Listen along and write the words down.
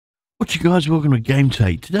What's you guys, welcome to Game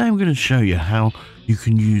Take. Today I'm going to show you how you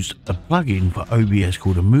can use a plugin for OBS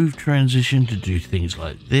called a move transition to do things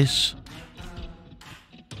like this,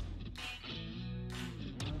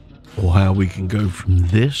 or how we can go from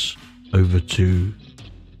this over to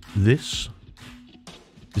this.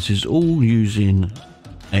 This is all using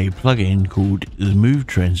a plugin called the move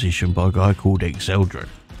transition by a guy called exceldro.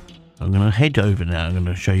 I'm going to head over now. I'm going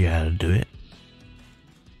to show you how to do it.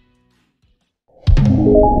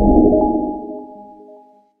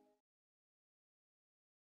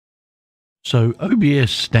 So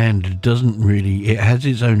OBS standard doesn't really, it has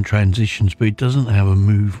its own transitions, but it doesn't have a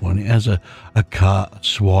move one. It has a cut, a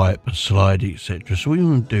swipe, a slide, etc. So what we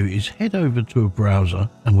want to do is head over to a browser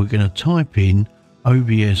and we're going to type in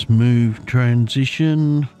OBS move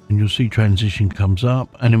transition, and you'll see transition comes up,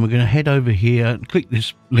 and then we're going to head over here, click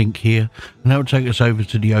this link here, and that will take us over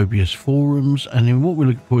to the OBS forums. And then what we're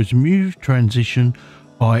looking for is move transition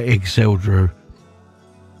by exceldro.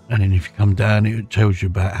 And then if you come down, it tells you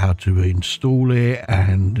about how to install it,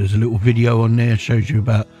 and there's a little video on there shows you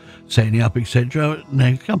about setting it up, etc.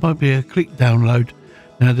 Now come up here, click download.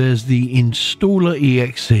 Now there's the installer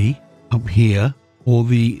exe up here, or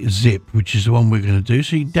the zip, which is the one we're going to do.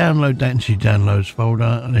 So you download that into your downloads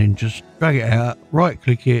folder, and then just drag it out, right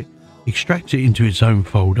click it, extract it into its own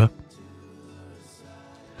folder.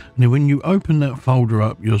 And then when you open that folder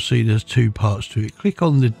up, you'll see there's two parts to it. Click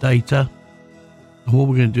on the data. And what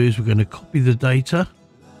we're going to do is we're going to copy the data,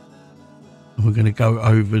 and we're going to go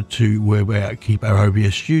over to where we keep our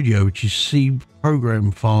OBS Studio, which is C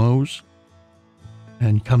program files,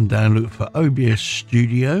 and come down, look for OBS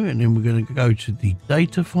Studio, and then we're going to go to the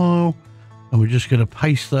data file, and we're just going to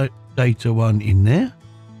paste that data one in there.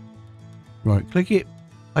 Right click it,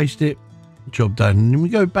 paste it, job done. And then we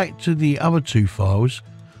go back to the other two files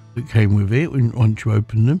that came with it. Once you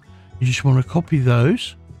open them, you just want to copy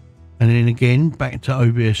those. And then again, back to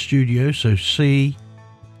OBS Studio. So C,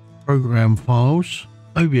 program files,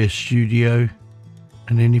 OBS Studio.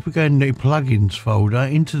 And then if we go into the plugins folder,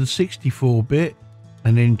 into the 64-bit,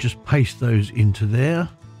 and then just paste those into there.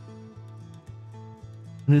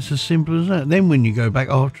 And it's as simple as that. Then when you go back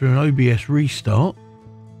after an OBS restart,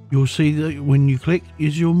 you'll see that when you click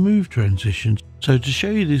is your move transition. So to show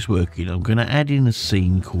you this working, I'm going to add in a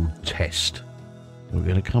scene called test. We're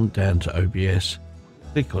going to come down to OBS.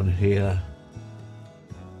 Click on here,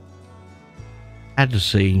 add a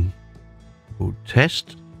scene called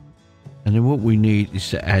test, and then what we need is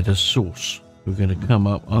to add a source. We're going to come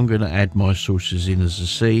up, I'm going to add my sources in as a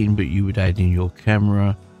scene, but you would add in your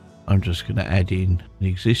camera. I'm just going to add in the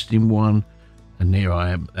existing one, and there I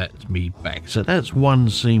am, that's me back. So that's one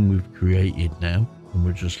scene we've created now, and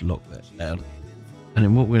we'll just lock that down. And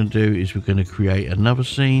then what we're going to do is we're going to create another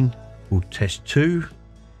scene called test 2.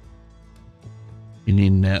 And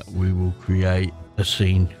in that we will create a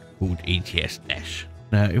scene called ETS dash.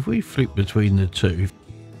 Now if we flip between the two,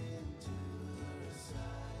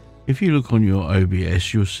 if you look on your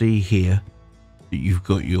OBS, you'll see here that you've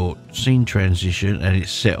got your scene transition and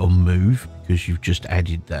it's set on move because you've just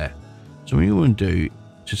added that. So what you want to do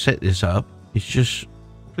to set this up is just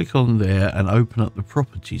click on there and open up the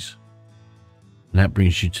properties, and that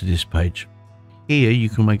brings you to this page. Here you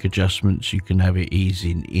can make adjustments. You can have it ease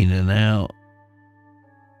in and out,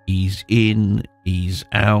 ease in, ease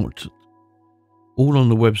out. All on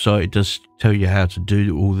the website. It does tell you how to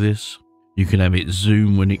do all this. You can have it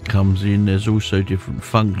zoom when it comes in. There's also different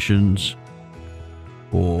functions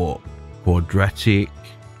for quadratic,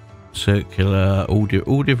 circular, all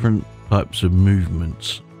different types of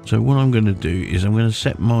movements. So what I'm going to do is I'm going to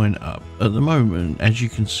set mine up. At the moment, as you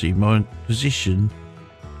can see, my position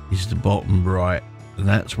is the bottom right, and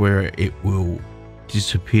that's where it will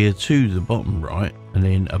disappear to the bottom right, and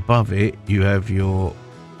then above it you have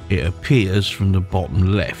it appears from the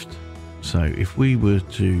bottom left. So if we were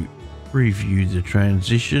to preview the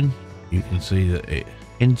transition, you can see that it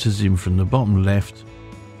enters in from the bottom left,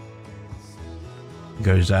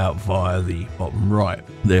 goes out via the bottom right.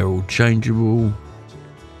 They're all changeable.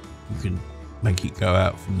 You can make it go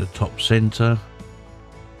out from the top center,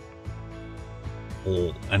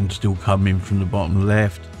 and still come in from the bottom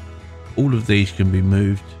left. All of these can be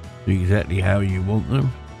moved to exactly how you want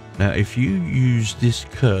them. Now if you use this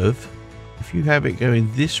curve, if you have it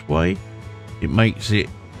going this way, it makes it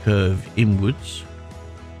curve inwards.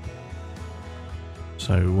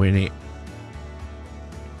 So when it,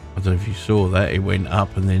 I don't know if you saw that, it went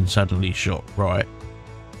up and then suddenly shot right.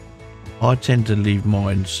 I tend to leave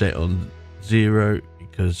mine set on 0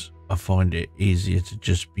 because I find it easier to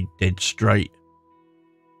just be dead straight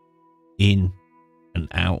in and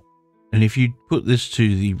out. And if you put this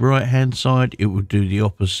to the right hand side, it will do the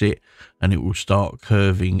opposite and it will start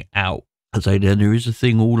curving out. As I say, then there is a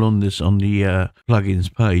thing all on this on the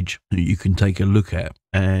plugins page that you can take a look at.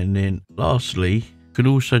 And then lastly, you can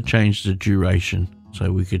also change the duration.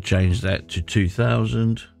 So we could change that to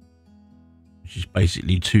 2000, which is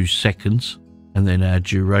basically 2 seconds. And then our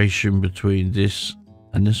duration between this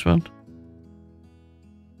and this one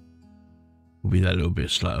will be that little bit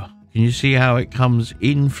slower. Can you see how it comes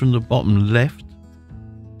in from the bottom left?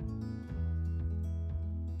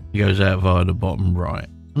 It goes out via the bottom right.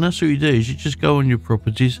 And that's what you do, is you just go on your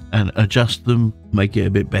properties and adjust them, make it a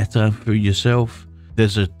bit better for yourself.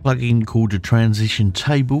 There's a plugin called a transition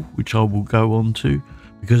table, which I will go on to,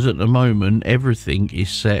 because at the moment everything is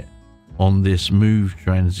set on this move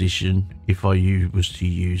transition. If I was to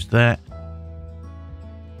use that,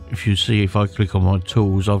 if you see, if I click on my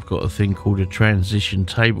tools, I've got a thing called a transition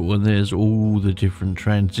table, and there's all the different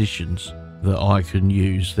transitions that I can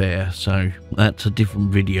use there. So that's a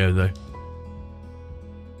different video though.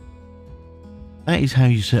 That is how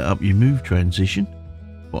you set up your move transition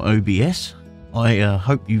for OBS. I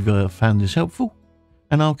hope you've found this helpful,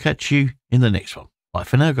 and I'll catch you in the next one. Bye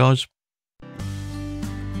for now, guys.